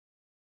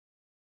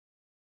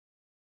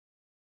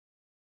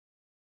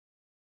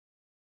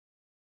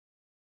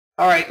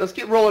All right, let's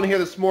get rolling here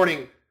this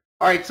morning.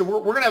 All right, so we're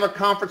going to have a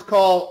conference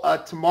call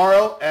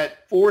tomorrow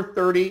at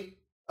 4:30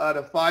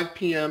 to 5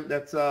 p.m.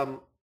 That's on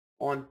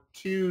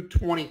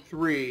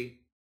 2/23.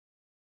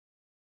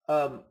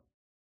 So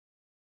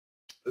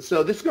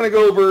this is going to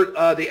go over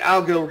the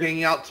algo we're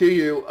getting out to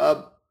you.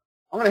 I'm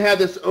going to have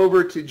this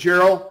over to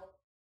Gerald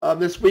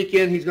this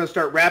weekend. He's going to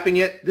start wrapping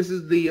it. This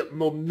is the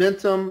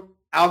momentum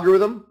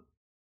algorithm.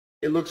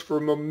 It looks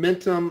for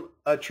momentum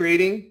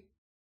trading.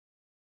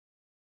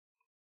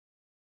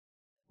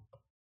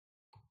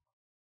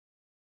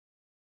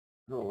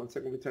 Hold on 1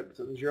 second. We type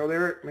something Gerald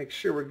there. Make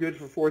sure we're good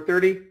for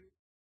 4:30.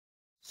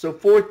 So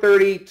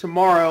 4:30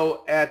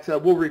 tomorrow at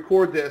we'll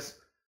record this.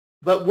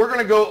 But we're going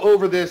to go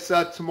over this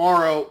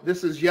tomorrow.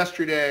 This is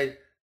yesterday.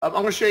 I'm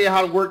going to show you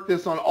how to work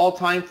this on all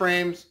time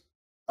frames,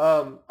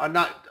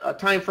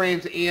 time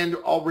frames and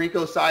all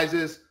Renko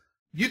sizes.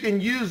 You can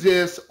use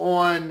this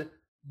on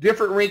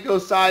different Renko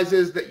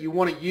sizes that you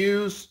want to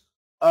use,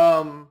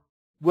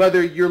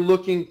 whether you're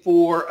looking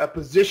for a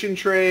position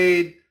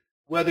trade,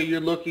 whether you're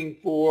looking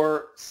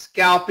for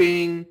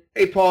scalping.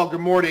 Hey, Paul, good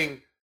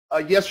morning.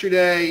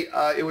 Yesterday,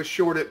 it was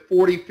short at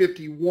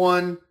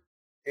 40.51.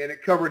 And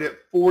it covered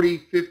at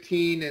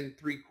 40.15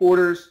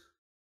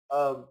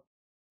 3/4.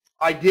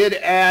 I did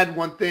add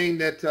one thing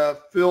that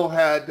Phil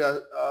had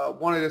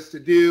wanted us to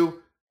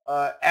do.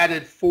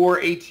 Added 4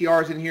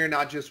 ATRs in here,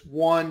 not just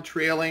one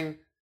trailing.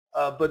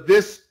 But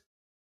this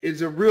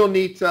is a real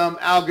neat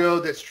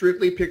algo that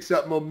strictly picks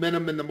up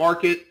momentum in the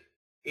market.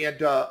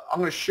 And I'm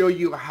going to show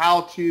you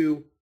how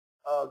to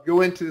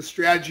go into the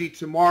strategy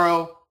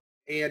tomorrow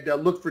and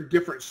look for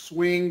different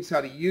swings,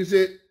 how to use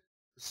it.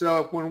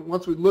 So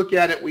once we look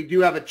at it, we do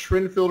have a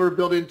trend filter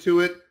built into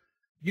it.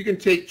 You can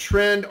take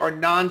trend or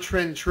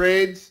non-trend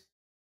trades.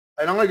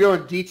 And I'm going to go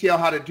in detail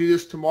how to do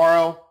this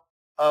tomorrow.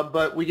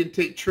 But we can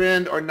take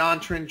trend or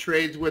non-trend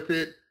trades with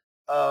it.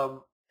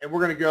 And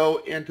we're going to go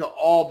into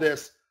all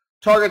this.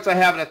 Targets I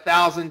have at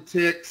 1,000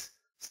 ticks.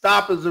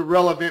 Stop is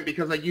irrelevant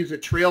because I use a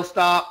trail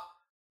stop.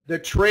 The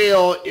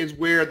trail is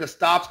where the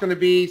stop's going to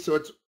be. So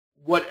it's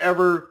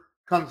whatever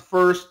comes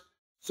first.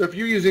 So if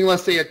you're using,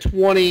 let's say, a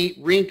 20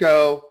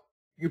 Renko,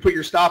 you can put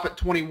your stop at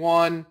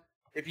 21.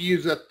 If you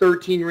use a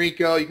 13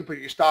 Renko, you can put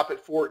your stop at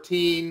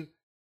 14.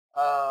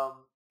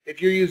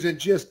 If you're using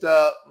just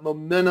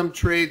momentum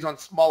trades on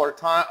smaller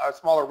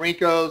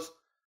Renkos,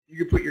 you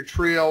can put your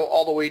trail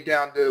all the way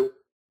down to,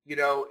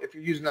 if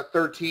you're using a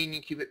 13,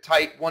 you keep it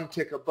tight, 1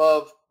 tick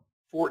above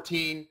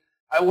 14.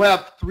 I will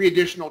have 3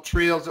 additional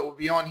trails that will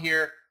be on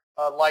here,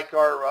 like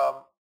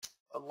our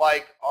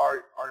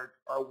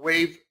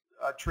wave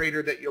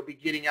trader that you'll be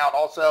getting out.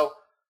 Also,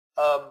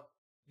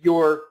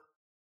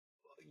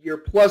 your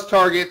plus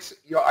targets,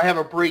 I have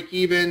a break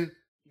even.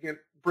 You can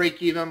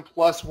break even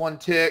plus 1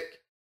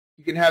 tick.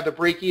 You can have the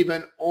break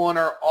even on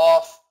or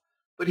off.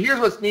 But here's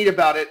what's neat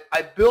about it.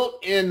 I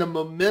built in the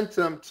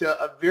momentum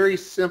to a very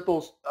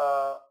simple,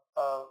 a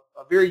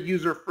very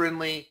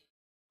user-friendly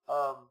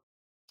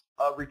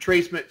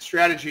retracement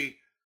strategy.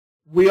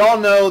 We all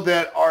know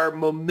that our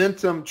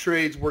momentum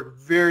trades work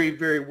very,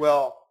 very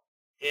well.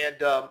 And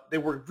they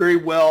work very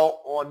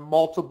well on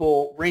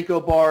multiple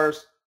Renko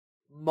bars,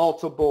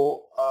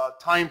 multiple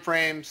time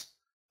frames,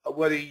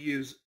 whether you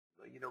use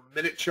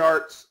minute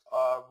charts,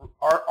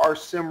 our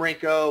Sim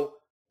Renko,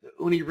 the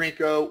Uni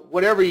Renko,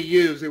 whatever you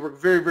use, they work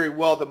very, very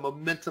well, the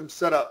momentum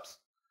setups.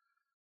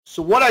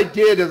 So what I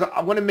did is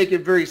I want to make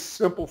it very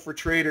simple for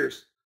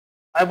traders.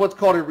 I have what's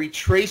called a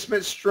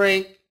retracement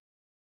strength,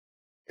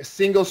 a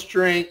single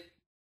strength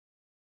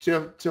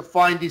to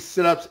find these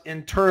setups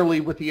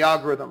internally with the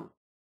algorithm.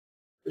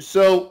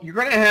 So you're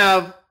going to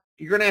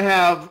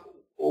have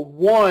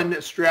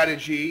one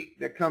strategy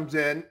that comes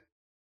in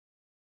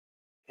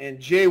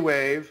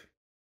J-Wave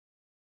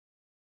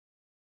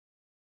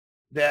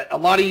that a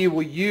lot of you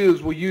will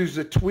use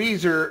the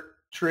tweezer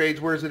trades.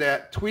 Where's it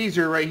at?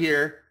 Tweezer right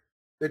here.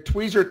 The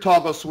tweezer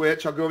toggle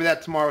switch. I'll go over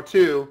that tomorrow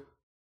too.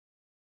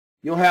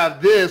 You'll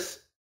have this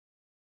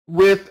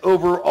with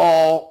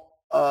overall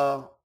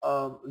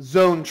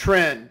zone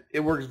trend. It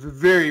works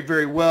very,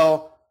 very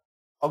well.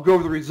 I'll go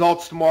over the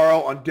results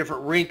tomorrow on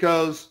different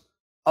Renkos.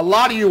 A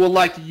lot of you will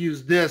like to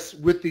use this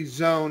with the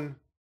zone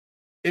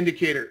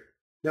indicator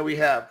that we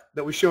have,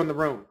 that we show in the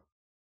room.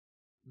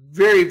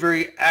 Very,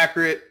 very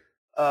accurate,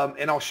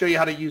 and I'll show you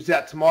how to use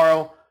that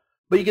tomorrow.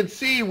 But you can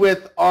see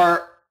with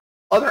our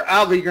other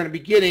algo you're going to be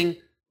getting a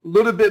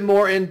little bit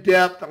more in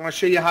depth. I'm going to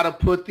show you how to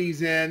put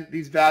these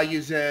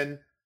values in,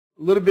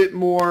 a little bit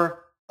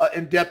more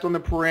in depth on the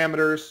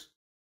parameters,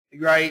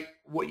 right?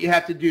 What you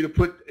have to do to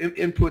put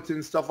inputs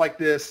in, stuff like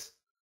this.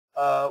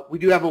 We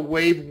do have a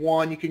wave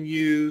 1 you can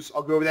use.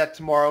 I'll go over that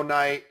tomorrow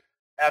night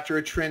after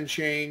a trend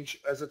change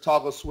as a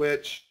toggle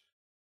switch.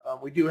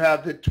 We do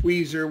have the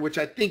tweezer, which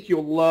I think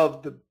you'll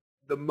love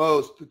the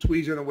most, the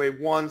tweezer and the wave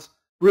 1s.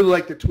 Really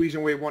like the tweezer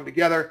and wave 1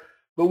 together.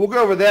 But we'll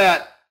go over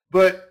that.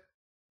 But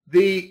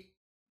the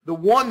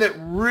one that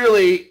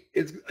really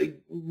is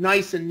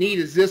nice and neat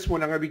is this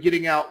one I'm going to be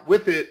getting out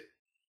with it,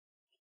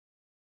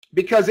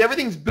 because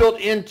everything's built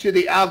into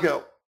the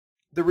algo.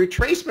 The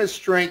retracement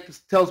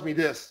strength tells me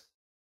this.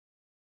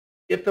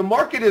 if the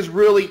market is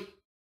really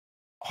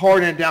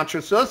hard in a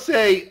downtrend, so let's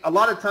say a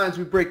lot of times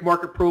we break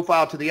market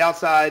profile to the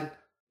outside,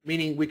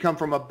 meaning we come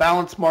from a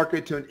balanced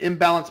market to an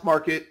imbalanced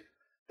market.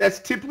 That's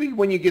typically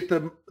when you get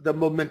the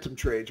momentum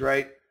trades,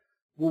 right?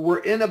 When we're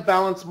in a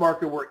balanced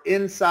market, we're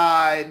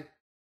inside,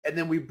 and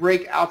then we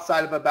break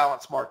outside of a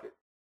balanced market.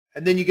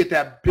 And then you get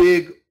that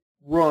big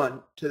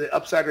run to the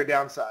upside or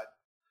downside.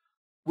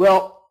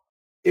 Well,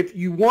 if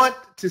you want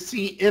to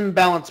see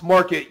imbalanced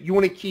market, you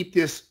want to keep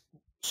this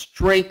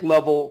strength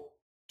level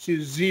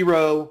to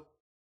 0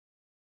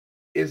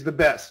 is the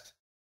best.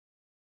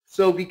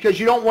 So because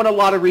you don't want a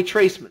lot of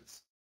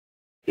retracements.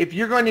 If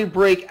you're going to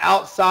break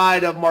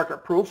outside of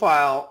market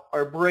profile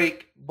or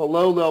break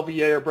below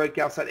LVA or break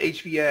outside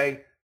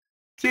HVA,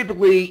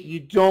 typically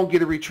you don't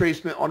get a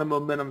retracement on a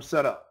momentum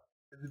setup.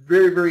 It's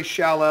very, very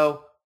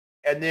shallow,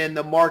 and then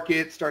the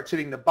market starts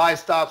hitting the buy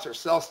stops or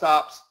sell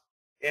stops,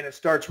 and it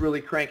starts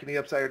really cranking the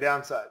upside or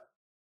downside.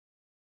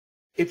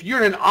 If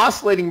you're in an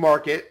oscillating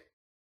market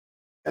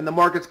and the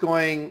market's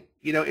going,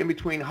 in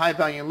between high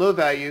value and low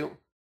value,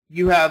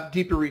 you have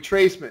deeper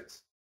retracements.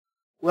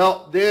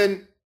 Well,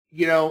 then,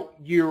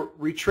 your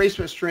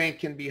retracement strength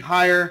can be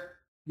higher.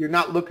 You're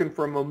not looking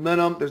for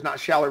momentum. There's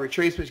not shallow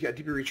retracements. You got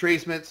deeper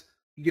retracements.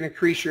 You can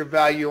increase your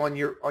value on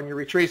your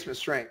retracement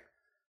strength.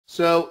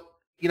 So,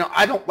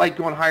 I don't like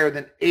going higher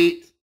than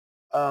 8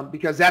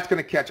 because that's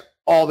going to catch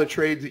all the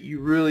trades that you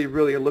really,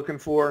 really are looking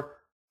for.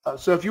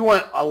 So if you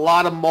want a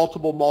lot of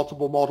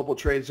multiple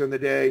trades during the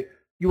day,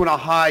 you want a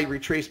high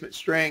retracement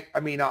strength,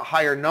 a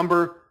higher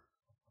number.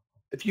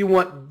 If you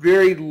want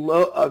very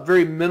low,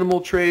 very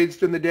minimal trades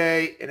during the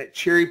day and it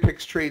cherry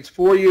picks trades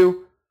for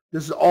you,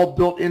 this is all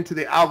built into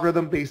the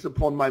algorithm based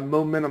upon my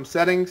momentum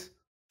settings.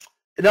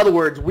 In other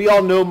words, we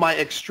all know my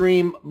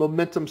extreme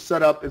momentum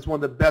setup is one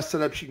of the best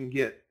setups you can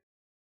get.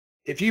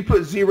 If you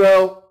put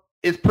 0,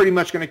 it's pretty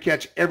much going to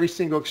catch every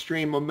single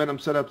extreme momentum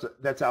setup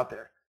that's out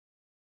there.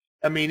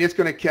 It's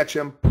going to catch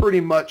them pretty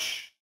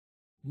much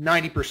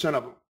 90%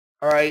 of them.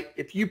 All right.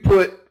 If you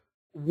put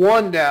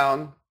 1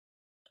 down,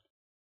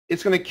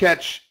 it's going to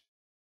catch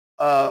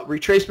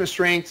retracement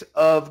strengths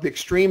of the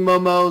extreme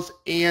momos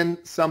and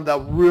some of the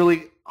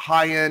really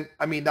high end,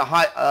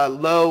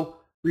 low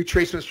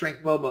retracement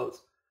strength momos.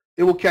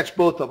 It will catch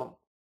both of them,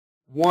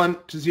 1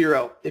 to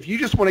 0. If you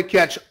just want to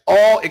catch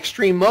all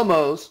extreme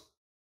momos,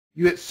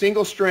 you hit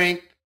single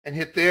strength and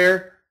hit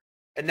there,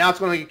 and now it's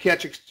going to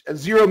catch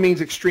 0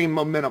 means extreme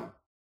momentum.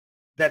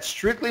 That's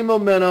strictly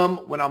momentum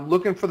when I'm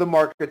looking for the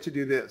market to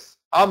do this.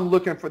 I'm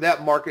looking for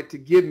that market to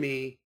give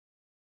me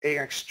an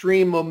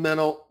extreme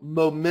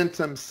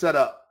momentum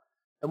setup.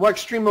 And what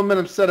extreme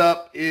momentum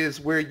setup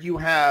is where you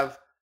have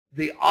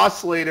the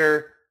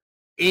oscillator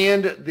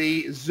and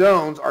the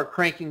zones are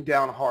cranking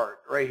down hard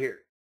right here.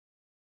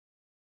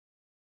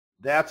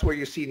 That's where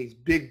you're seeing these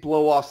big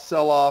blow-off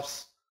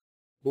sell-offs,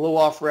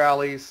 blow-off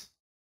rallies,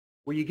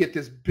 where you get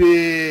this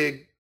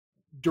big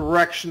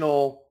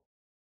directional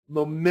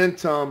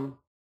momentum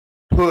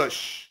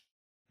push.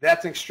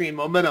 That's extreme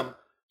momentum.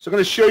 So I'm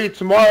going to show you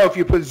tomorrow, if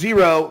you put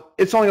 0,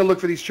 it's only going to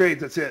look for these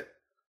trades. That's it.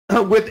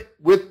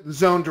 with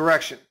zone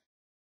direction.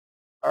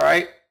 All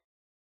right?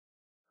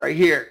 Right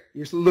here.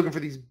 You're looking for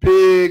these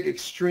big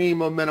extreme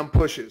momentum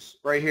pushes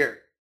right here.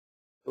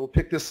 It will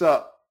pick this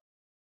up.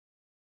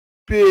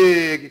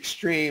 Big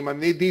extreme.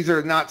 These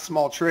are not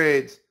small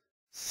trades.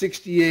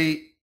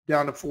 68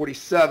 down to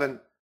 47.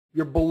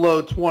 You're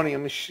below 20.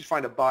 Let me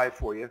find a buy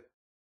for you.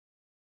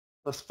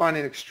 Let's find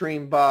an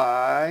extreme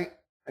buy.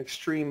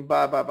 Extreme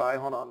buy.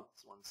 Hold on.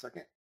 Just 1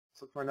 second.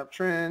 Let's look for an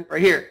uptrend.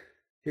 Right here.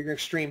 Here's an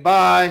extreme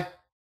buy.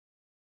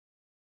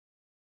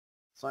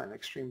 Sign an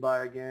extreme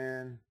buy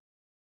again.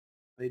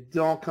 They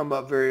don't come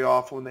up very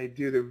often. When they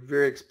do, they're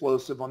very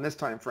explosive on this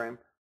time frame,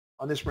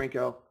 on this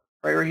Rinko.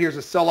 Right here's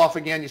a sell-off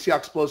again. You see how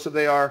explosive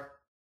they are?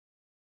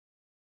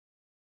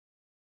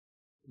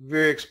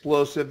 Very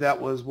explosive. That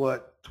was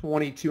what,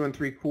 22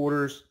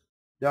 3/4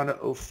 down to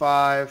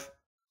 0.5.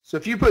 So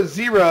if you put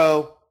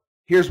 0,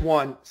 here's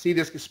 1. See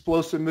this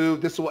explosive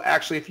move? This will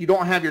actually, if you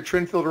don't have your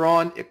trend filter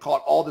on, it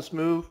caught all this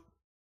move.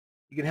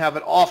 You can have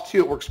it off too.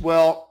 It works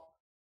well.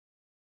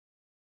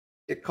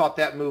 It caught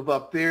that move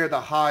up there.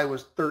 The high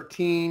was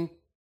 13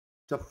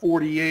 to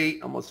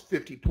 48, almost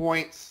 50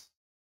 points.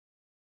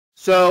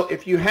 So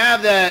if you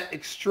have that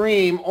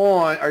extreme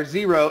on, or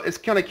 0, it's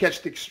going to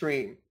catch the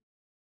extreme.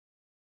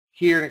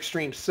 Here, an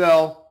extreme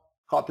sell,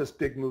 caught this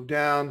big move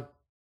down.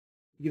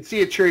 You can see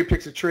it cherry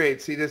picks a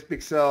trade. See this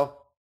big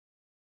sell?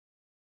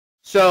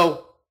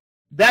 So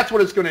that's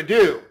what it's going to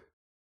do.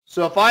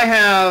 So if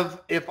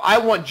I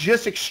want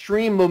just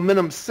extreme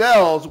momentum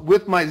sells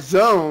with my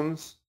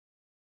zones,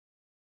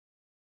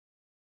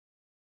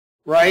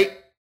 right?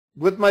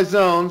 With my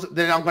zones,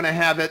 then I'm going to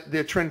have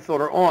the trend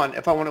filter on.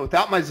 If I want it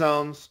without my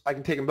zones, I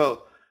can take them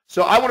both.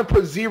 So I want to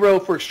put 0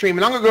 for extreme,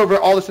 and I'm going to go over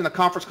all this in the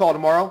conference call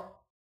tomorrow.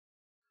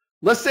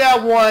 Let's say I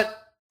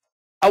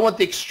want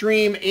the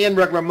extreme and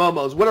regular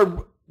momos.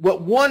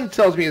 What 1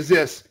 tells me is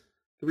this: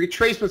 the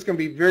retracement is going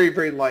to be very,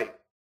 very light,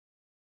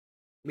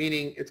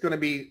 meaning it's going to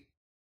be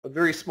a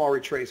very small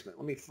retracement.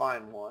 Let me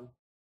find one.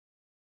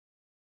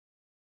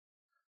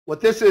 What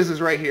this is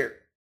right here.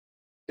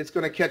 It's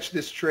going to catch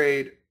this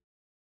trade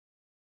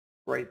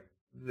right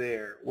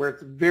there, where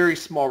it's a very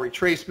small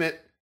retracement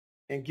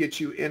and get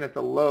you in at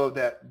the low of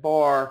that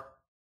bar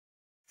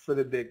for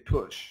the big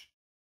push.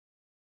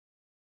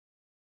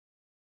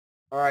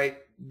 All right,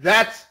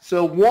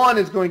 so one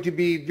is going to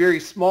be very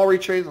small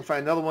retrace. I'll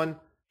find another one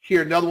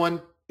here, another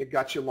one. It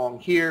got you long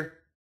here.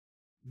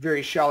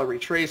 Very shallow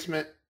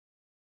retracement,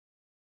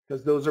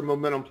 because those are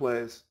momentum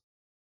plays.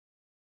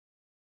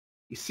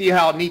 You see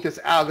how neat this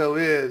algo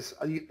is.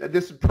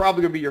 This is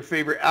probably going to be your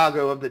favorite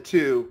algo of the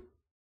two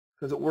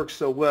because it works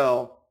so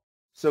well.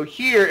 So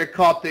here it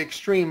caught the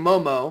extreme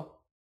Momo.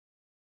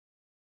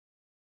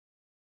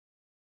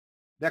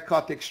 That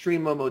caught the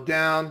extreme Momo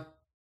down.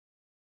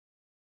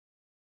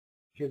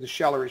 Here's the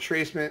shallow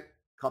retracement.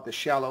 Caught the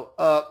shallow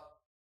up.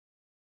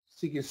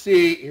 So you can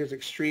see here's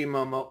extreme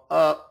Momo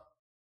up.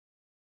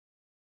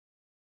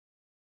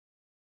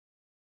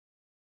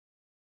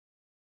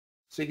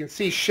 So you can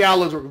see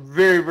shallows work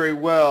very, very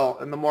well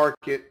in the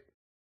market.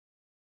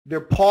 There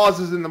are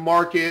pauses in the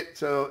market,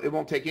 so it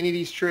won't take any of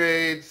these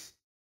trades.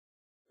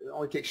 It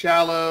only takes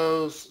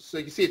shallows. So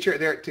you can see a trade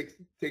there. It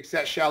takes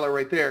that shallow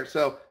right there.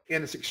 So,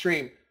 and it's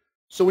extreme.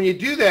 So when you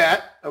do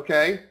that,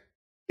 okay,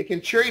 it can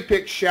cherry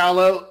pick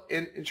shallow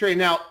and trade.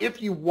 Now, if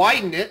you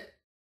widen it,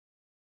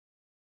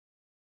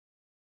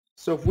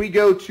 so if we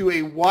go to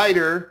a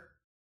wider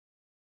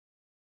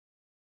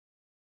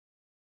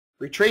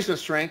retracement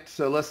strength,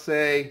 so let's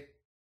say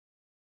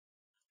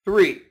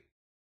 3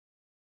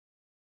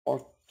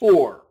 or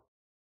 4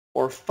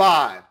 or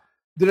 5,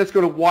 then it's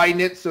going to widen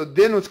it. So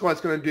then what's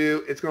it's going to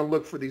do, it's going to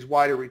look for these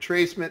wider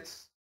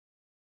retracements.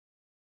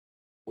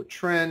 We'll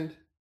trend.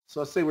 So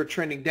let's say we're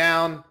trending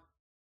down.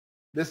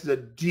 This is a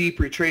deep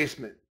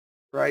retracement,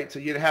 right? So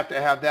you'd have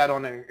to have that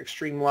on an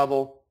extreme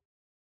level.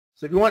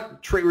 So if you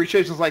want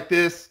retracements like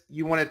this,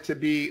 you want it to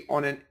be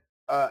on an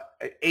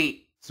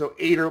 8. So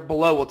 8 or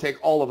below, we'll take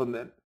all of them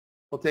then.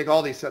 We'll take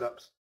all these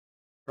setups.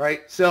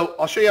 Right? So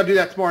I'll show you how to do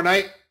that tomorrow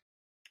night.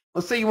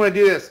 Let's say you want to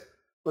do this.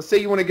 Let's say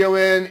you want to go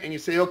in and you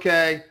say,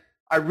 okay,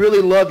 I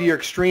really love your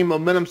extreme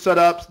momentum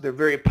setups. They're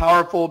very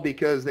powerful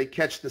because they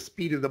catch the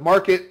speed of the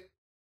market.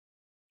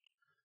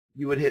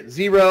 You would hit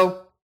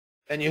 0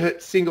 and you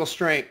hit single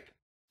strength.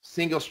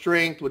 Single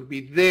strength would be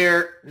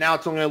there. Now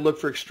it's only going to look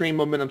for extreme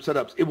momentum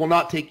setups. It will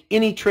not take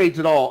any trades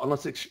at all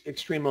unless it's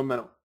extreme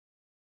momentum.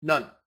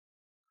 None.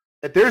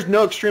 If there's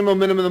no extreme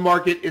momentum in the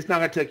market, it's not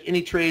going to take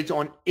any trades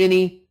on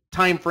any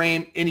time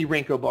frame, any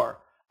Renko bar.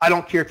 I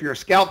don't care if you're a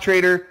scalp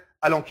trader.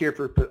 I don't care if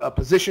you're a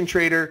position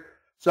trader.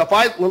 So if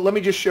let me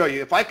just show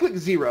you. If I click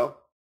 0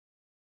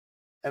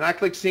 and I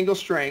click single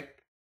strength,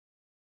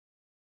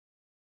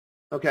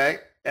 okay,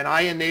 and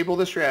I enable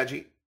the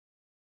strategy,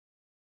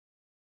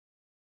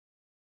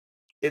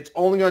 it's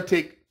only going to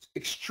take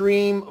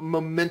extreme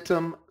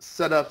momentum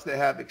setups that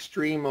have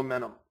extreme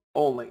momentum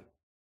only.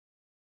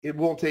 It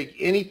won't take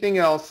anything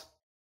else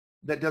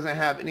that doesn't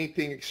have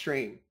anything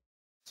extreme.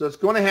 So it's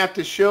going to have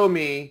to show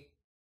me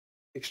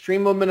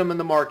extreme momentum in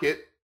the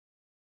market.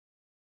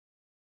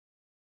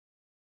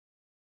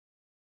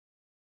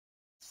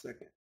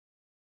 Second.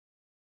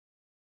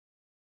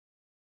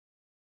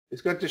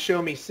 It's going to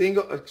show me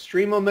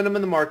extreme momentum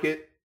in the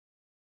market,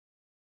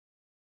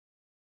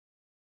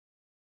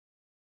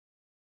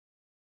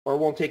 or it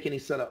won't take any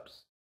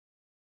setups.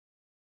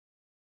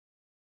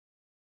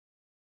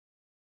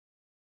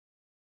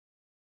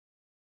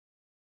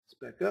 Let's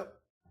back up.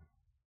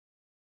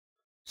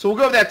 So we'll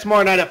go over that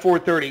tomorrow night at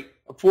 4:30.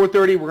 At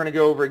 4:30, we're going to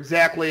go over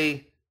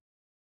exactly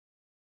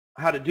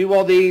how to do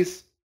all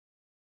these.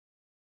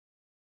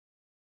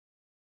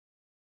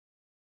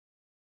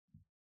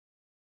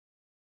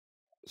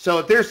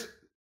 So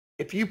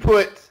if you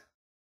put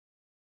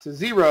to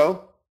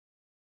 0,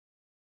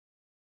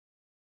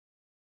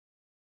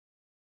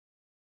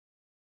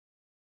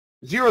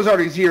 zero is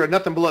already 0,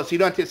 nothing below, so you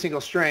don't have to hit single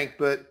strength.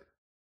 But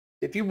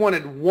if you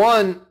wanted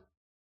 1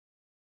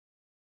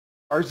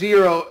 or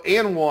 0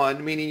 and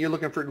 1, meaning you're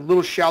looking for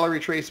little shallow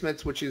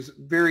retracements, which is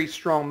very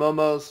strong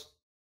momos,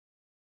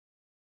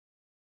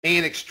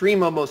 and extreme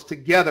momos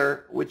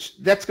together,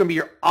 which that's going to be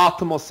your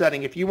optimal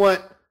setting. If you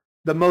want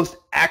the most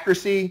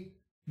accuracy,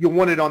 you'll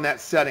want it on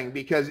that setting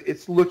because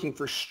it's looking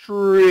for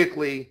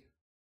strictly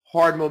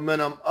hard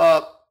momentum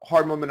up,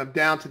 hard momentum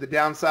down to the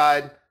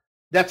downside.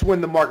 That's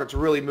when the market's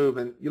really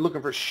moving. You're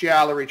looking for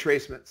shallow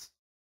retracements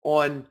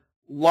on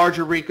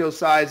larger Renko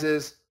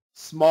sizes,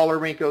 smaller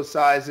Renko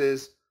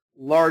sizes,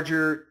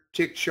 larger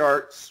tick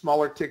chart,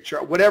 smaller tick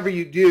chart. Whatever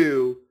you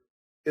do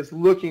is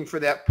looking for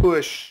that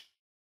push.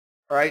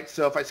 All right,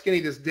 so if I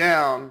skinny this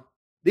down,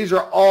 these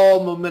are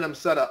all momentum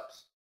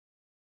setups.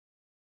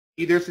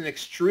 Either it's an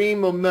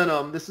extreme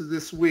momentum, this is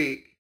this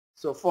week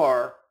so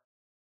far,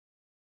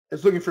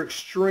 it's looking for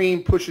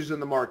extreme pushes in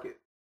the market.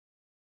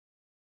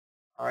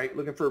 All right,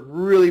 looking for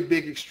really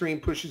big extreme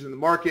pushes in the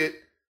market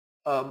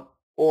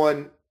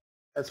on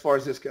as far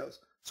as this goes.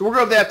 So we'll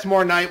go over that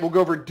tomorrow night. We'll go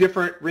over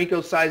different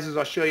Renko sizes.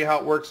 I'll show you how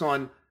it works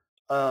on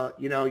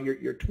you know,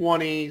 your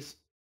 20s,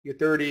 your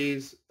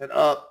 30s, and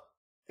up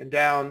and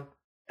down.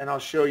 and I'll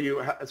show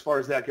you how, as far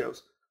as that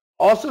goes.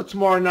 Also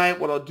tomorrow night,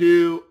 what I'll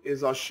do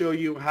is I'll show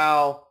you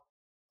how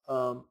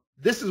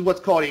this is what's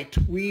called a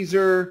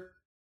tweezer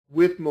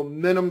with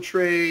momentum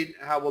trade,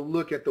 how we'll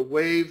look at the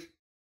wave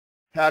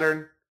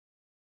pattern.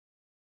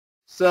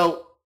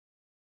 So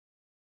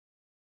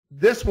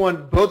this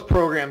one, both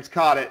programs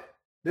caught it.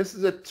 This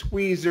is a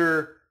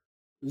tweezer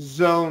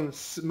zone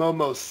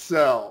Momo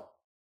sell,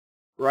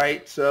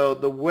 right? So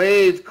the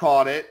wave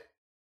caught it,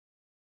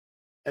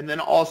 and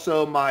then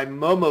also my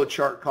Momo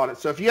chart caught it.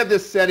 So if you have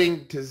this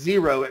setting to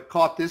 0, it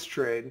caught this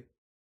trade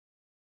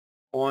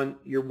on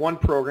your one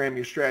program,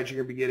 your strategy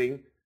you're going to be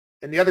getting.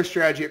 And the other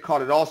strategy, it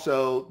caught it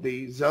also,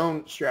 the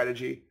zone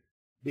strategy,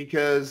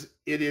 because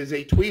it is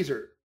a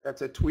tweezer.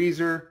 That's a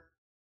tweezer,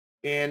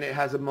 and it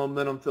has a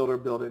momentum filter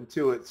built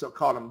into it, so it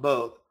caught them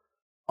both.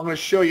 I'm going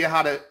to show you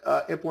how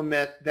to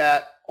implement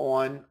that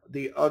on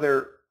the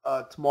other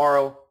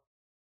tomorrow,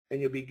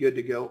 and you'll be good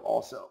to go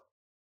also.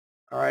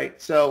 All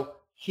right, so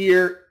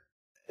here,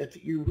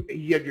 if you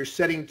have your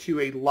setting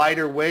to a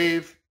lighter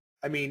wave,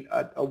 I mean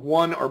a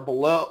 1 or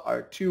below,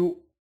 or 2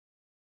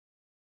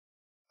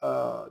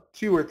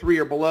 or 3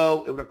 or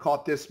below, it would have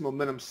caught this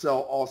momentum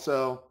sell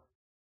also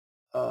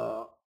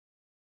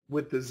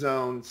with the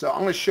zone. So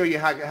I'm going to show you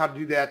how to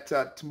do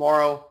that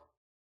tomorrow.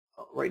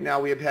 Right now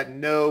we have had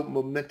no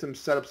momentum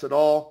setups at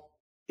all.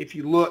 If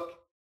you look,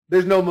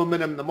 there's no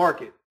momentum in the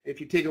market. If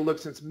you take a look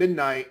since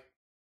midnight,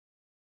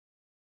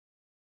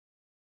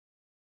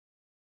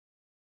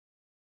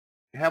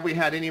 have we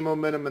had any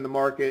momentum in the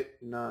market?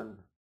 None.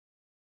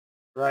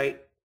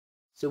 Right?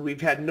 So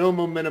we've had no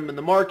momentum in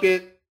the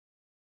market.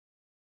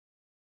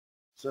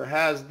 So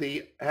has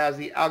the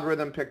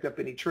algorithm picked up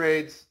any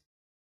trades?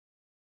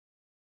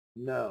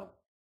 No.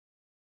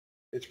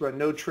 It's run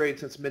no trade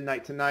since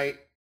midnight tonight.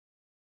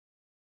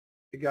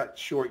 It got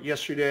short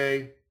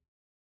yesterday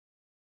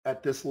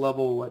at this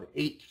level at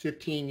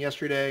 8:15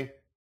 yesterday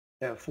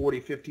at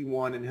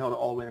 40.51 and held it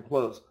all the way to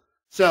close.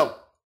 So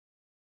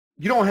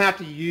you don't have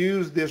to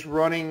use this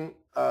running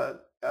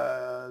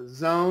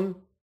zone.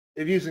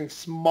 If you're using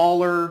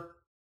smaller,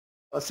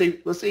 let's say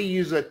you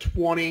use a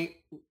 20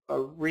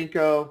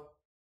 Rinko,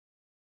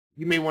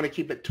 you may want to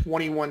keep it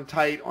 21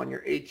 tight on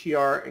your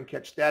ATR and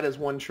catch that as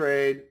one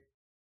trade.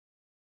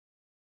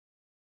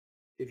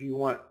 If you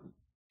want,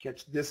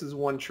 catch this as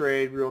one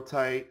trade real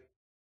tight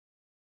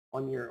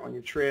on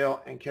your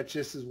trail, and catch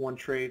this as one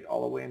trade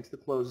all the way into the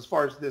close. As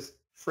far as this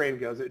frame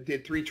goes, it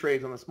did 3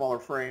 trades on the smaller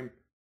frame,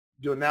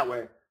 doing that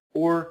way.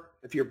 Or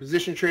if you're a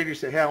position trader, you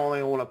say, hey, I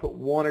only want to put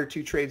 1 or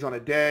 2 trades on a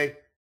day.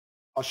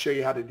 I'll show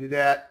you how to do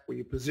that, where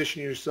you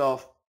position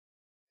yourself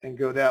and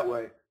go that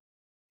way.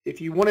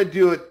 If you want to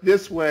do it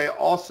this way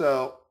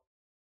also,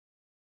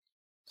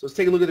 so let's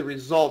take a look at the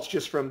results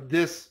just from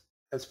this.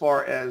 As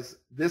far as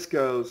this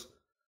goes,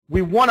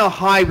 we want a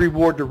high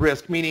reward to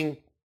risk, meaning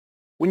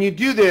when you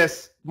do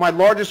this, my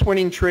largest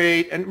winning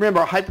trade, and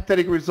remember,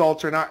 hypothetical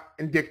results are not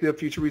indicative of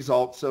future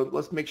results, so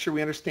let's make sure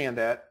we understand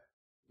that.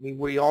 I mean,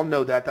 we all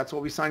know that. That's why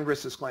we sign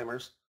risk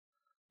disclaimers.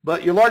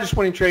 But your largest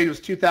winning trade was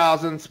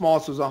 2,000,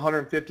 smallest was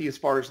 150 as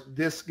far as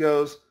this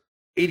goes,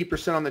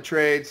 80% on the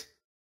trades,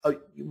 a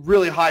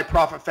really high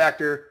profit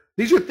factor.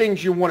 These are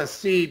things you want to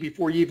see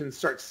before you even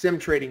start sim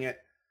trading it.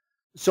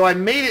 So I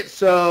made it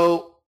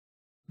so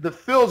the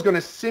fill is going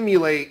to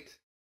simulate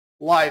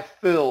live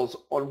fills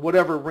on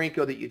whatever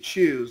Rinko that you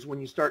choose when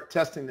you start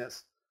testing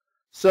this.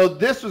 So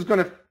this was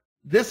going to,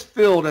 this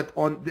filled at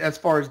on, as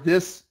far as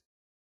this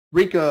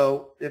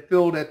Rinko, it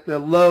filled at the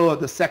low of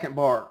the second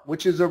bar,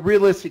 which is a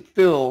realistic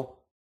fill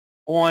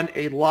on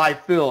a live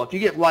fill. If you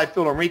get live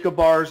fill on Rinko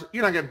bars,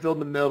 you're not getting filled in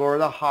the middle or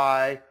the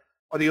high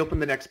or the open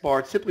the next bar.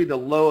 It's simply the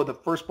low of the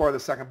first bar or the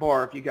second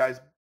bar if you guys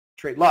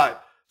trade live.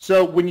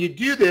 So when you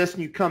do this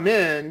and you come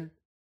in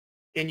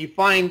and you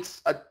find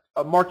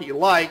a market you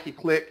like, you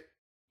click,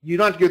 you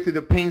don't have to go through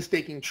the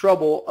painstaking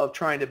trouble of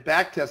trying to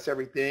backtest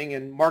everything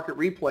and market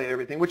replay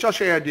everything, which I'll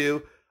show you how to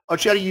do. I'll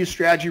show you how to use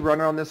Strategy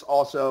Runner on this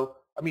also.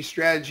 I mean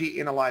Strategy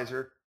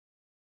Analyzer.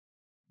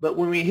 But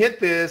when we hit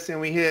this and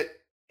we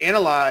hit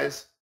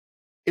Analyze,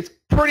 it's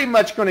pretty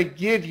much going to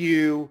give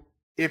you,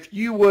 if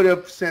you would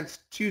have since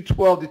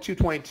 212 to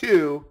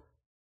 222,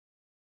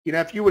 you know,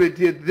 if you would have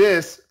did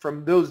this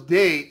from those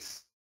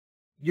dates,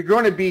 you're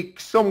going to be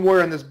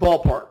somewhere in this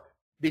ballpark,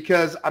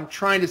 because I'm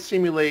trying to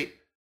simulate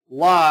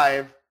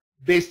live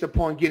based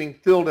upon getting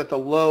filled at the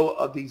low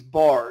of these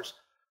bars.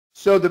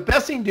 So the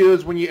best thing to do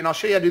is when you, and I'll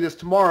show you how to do this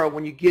tomorrow,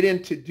 when you get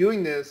into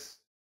doing this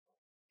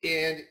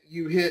and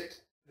you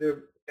hit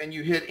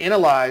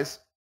Analyze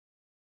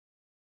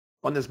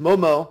on this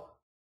Momo,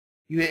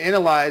 you hit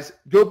Analyze,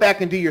 go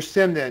back and do your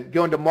sim then.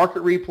 Go into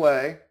Market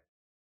Replay,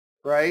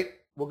 right?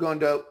 We'll go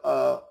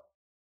into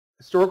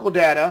Historical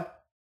Data,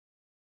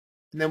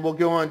 and then we'll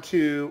go on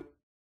to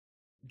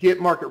Get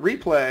Market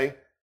Replay,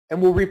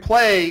 and we'll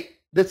replay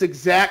this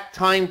exact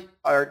time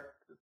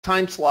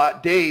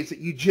slot days that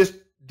you just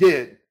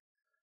did.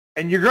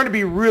 And you're going to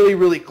be really,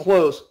 really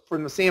close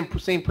from the same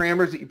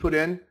parameters that you put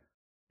in.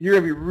 You're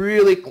going to be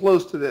really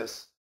close to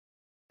this.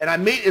 And I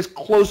made it as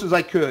close as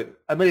I could.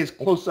 I made it as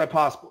close as I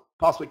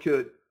possibly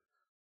could.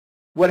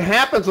 What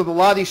happens with a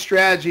lot of these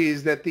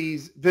strategies that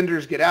these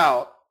vendors get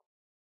out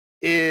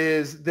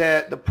is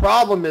that the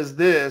problem is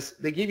this: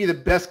 they give you the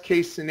best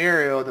case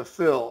scenario to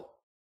fill.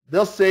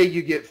 They'll say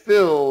you get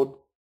filled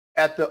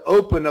at the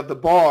open of the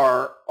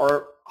bar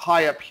or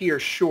high up here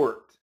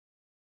short,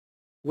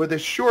 where the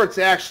short's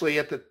actually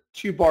at the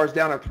 2 bars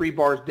down or 3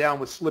 bars down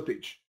with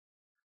slippage.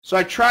 So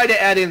I try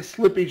to add in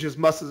slippage as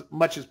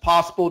much as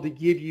possible to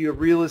give you a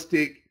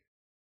realistic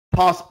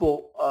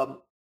possible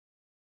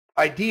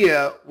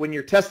idea when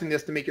you're testing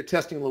this, to make your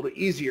testing a little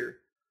easier.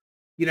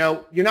 You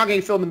know, you're not going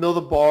to fill in the middle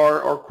of the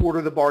bar or quarter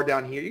of the bar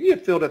down here. You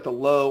get filled at the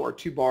low or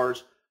 2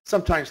 bars,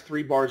 sometimes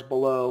 3 bars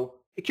below.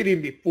 It could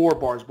even be 4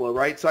 bars below,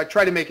 right? So I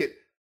try to make it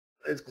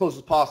as close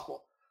as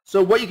possible.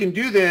 So what you can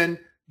do then,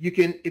 you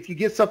can, if you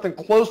get something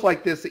close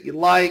like this that you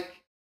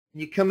like,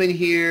 and you come in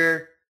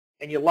here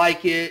and you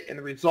like it and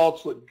the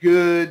results look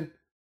good.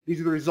 These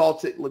are the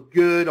results that look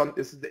good on,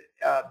 this is the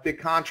big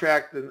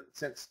contract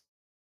since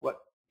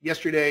what,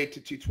 yesterday to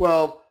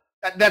 212.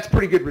 That's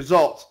pretty good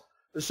results.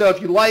 So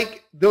if you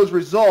like those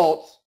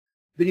results,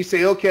 then you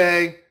say,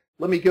 okay,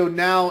 let me go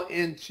now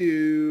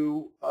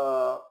into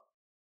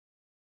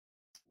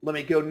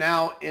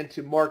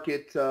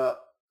market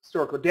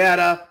historical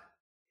data,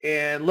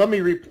 and let me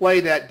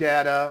replay that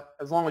data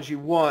as long as you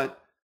want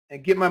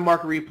and get my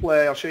market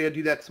replay. I'll show you how to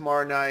do that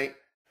tomorrow night,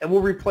 and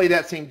we'll replay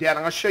that same data.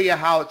 I'm going to show you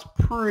how it's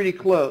pretty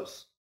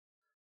close,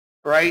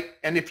 right?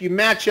 And if you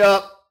match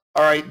up,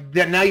 all right,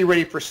 then now you're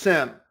ready for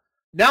sim.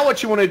 Now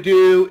what you want to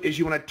do is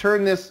you want to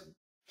turn this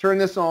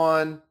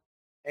on,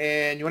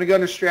 and you want to go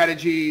under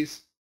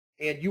strategies,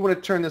 and you want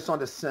to turn this on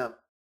to sim,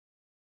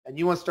 and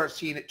you want to start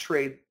seeing it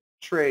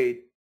trade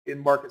in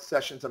market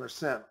sessions under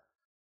sim.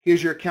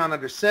 Here's your account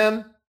under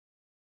sim.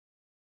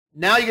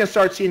 Now you're going to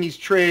start seeing these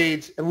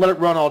trades and let it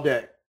run all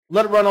day.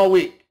 Let it run all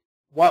week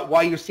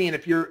while you're seeing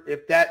if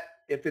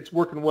it's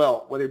working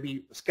well, whether it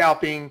be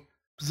scalping,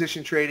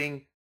 position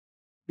trading,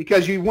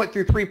 because you went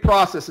through 3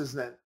 processes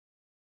then.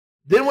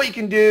 Then what you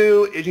can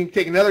do is you can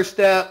take another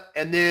step,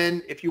 and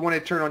then if you want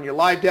to turn on your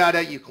live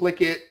data, you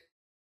click it,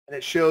 and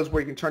it shows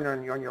where you can turn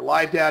on your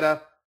live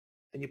data,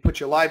 and you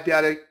put your live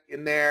data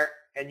in there,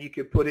 and you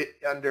can put it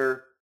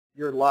under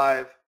your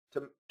live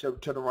to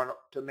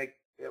make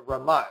it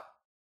run live.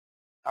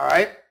 All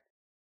right?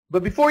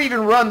 But before you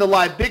even run the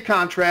live big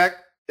contract,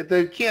 if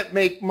they can't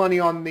make money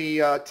on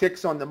the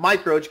ticks on the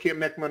micros, you can't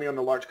make money on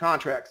the large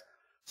contracts.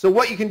 So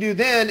what you can do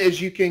then is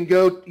you can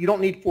go, you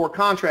don't need 4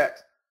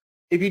 contracts.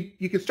 If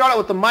you can start out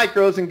with the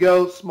micros and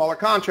go smaller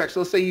contracts. So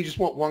let's say you just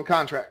want 1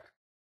 contract.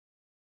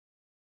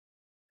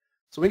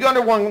 So we go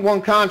under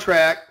one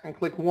contract and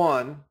click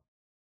 1.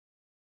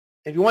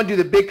 If you want to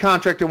do the big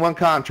contract in 1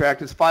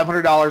 contract, it's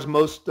 $500.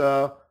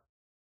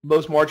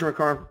 Most margin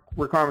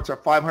requirements are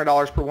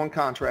 $500 per 1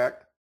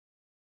 contract,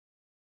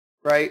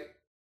 right?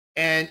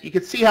 And you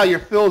can see how your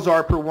fills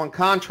are per 1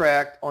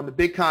 contract on the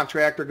big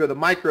contract, or go to the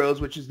micros,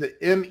 which is the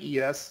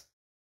MES,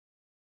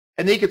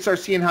 and then you can start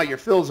seeing how your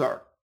fills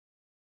are.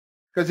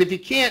 Because if you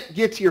can't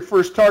get to your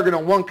first target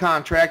on 1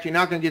 contract, you're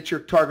not going to get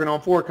your target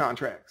on 4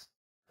 contracts,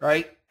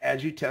 right?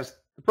 As you test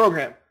the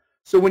program.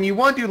 So when you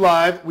want to do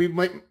live, we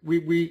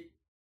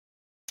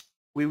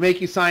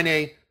make you sign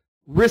a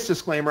risk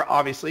disclaimer,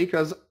 obviously,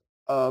 because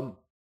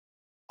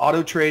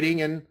auto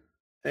trading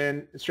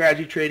and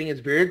strategy trading is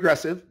very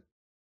aggressive.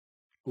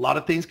 A lot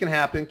of things can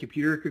happen.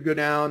 Computer could go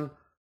down.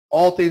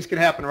 All things can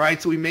happen, right?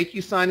 So we make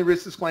you sign the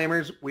risk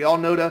disclaimers. We all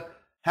know to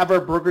have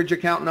our brokerage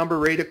account number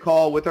ready to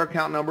call with our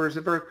account numbers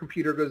if our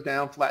computer goes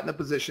down, flatten the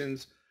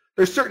positions.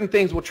 There's certain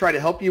things we'll try to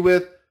help you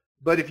with,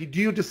 but if you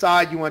do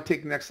decide you want to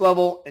take the next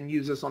level and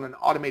use this on an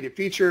automated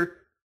feature,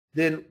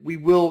 then we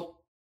will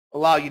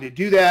allow you to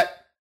do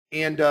that,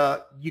 and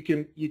you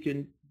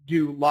can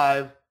do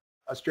live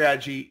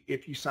strategy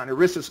if you sign a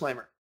risk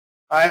disclaimer.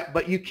 All right,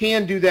 but you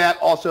can do that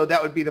also.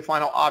 That would be the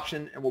final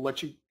option, and we'll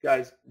let you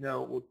guys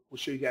know. We'll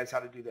show you guys how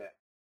to do that.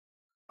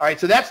 All right,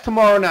 so that's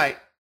tomorrow night.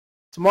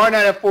 Tomorrow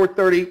night at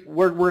 4:30,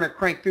 we're going to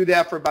crank through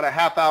that for about a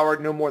half hour,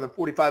 no more than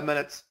 45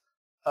 minutes,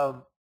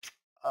 and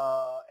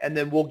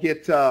then we'll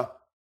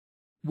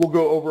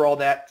go over all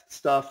that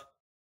stuff,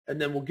 and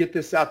then we'll get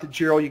this out to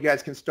Gerald. You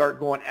guys can start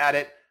going at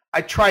it.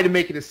 I try to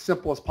make it as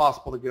simple as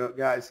possible to go,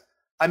 guys.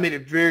 I made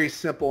it very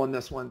simple in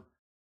this one.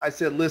 I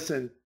said,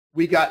 listen,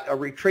 we got a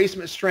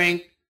retracement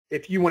strength.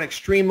 If you want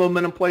extreme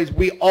momentum plays,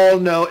 we all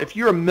know, if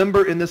you're a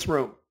member in this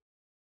room,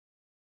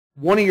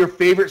 one of your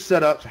favorite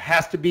setups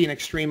has to be an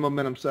extreme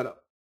momentum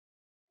setup.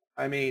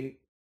 I mean,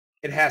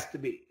 it has to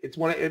be. It's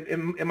one.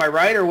 Am I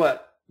right or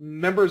what?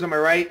 Members, am I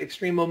right?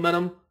 Extreme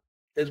momentum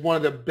is one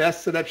of the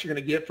best setups you're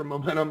going to get for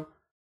momentum.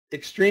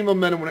 Extreme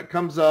momentum, when it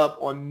comes up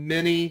on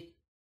many,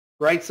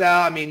 right,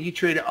 Sal? I mean, you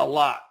trade it a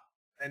lot.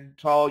 And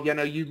Tall, you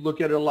know, you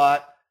look at it a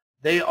lot.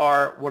 They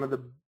are one of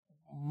the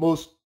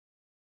most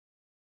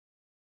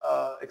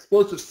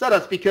explosive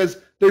setups because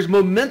there's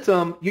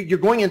momentum. You're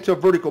going into a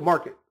vertical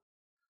market.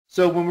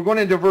 So when we're going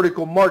into a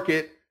vertical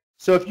market,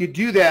 so if you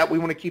do that, we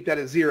want to keep that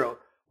at 0.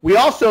 We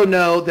also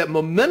know that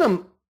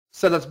momentum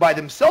setups by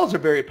themselves are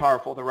very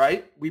powerful,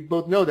 right? We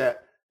both know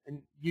that.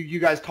 And you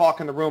guys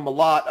talk in the room a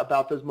lot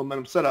about those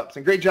momentum setups.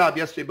 And great job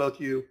yesterday, both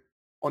of you,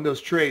 on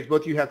those trades.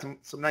 Both of you had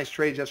some nice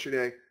trades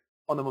yesterday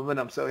on the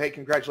momentum. So, hey,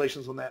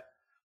 congratulations on that.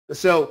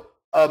 So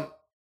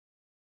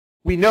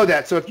we know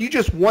that. So if you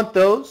just want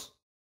those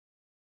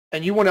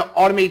and you want to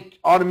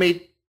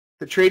automate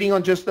the trading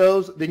on just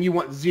those, then you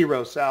want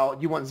 0, Sal.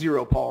 You want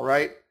 0, Paul,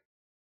 right?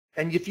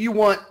 And if you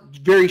want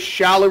very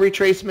shallow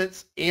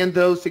retracements and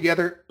those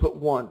together, put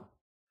 1.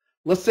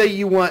 Let's say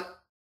you want,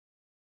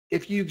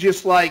 if you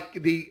just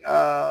like the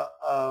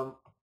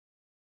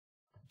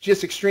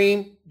just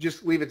extreme,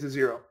 just leave it to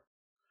 0.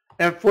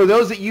 And for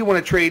those that you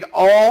want to trade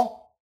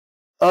all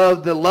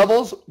of the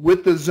levels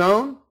with the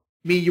zone,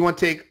 meaning you want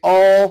to take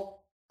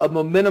all of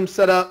momentum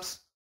setups,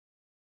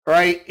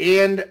 right,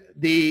 and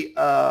the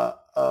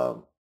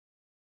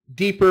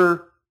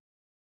deeper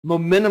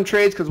momentum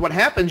trades, because what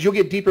happens, you'll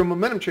get deeper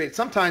momentum trades.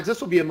 Sometimes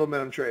this will be a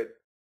momentum trade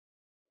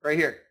right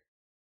here.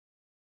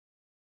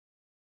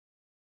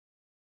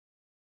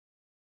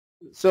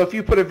 So if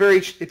you put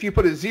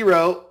a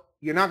 0,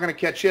 you're not going to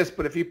catch this,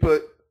 but if you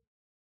put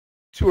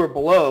 2 or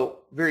below,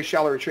 very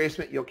shallow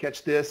retracement, you'll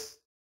catch this.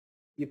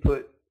 You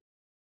put,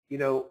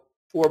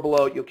 4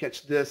 below, you'll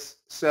catch this.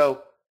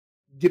 So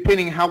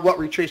depending what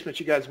retracement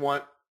you guys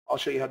want, I'll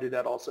show you how to do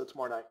that also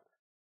tomorrow night.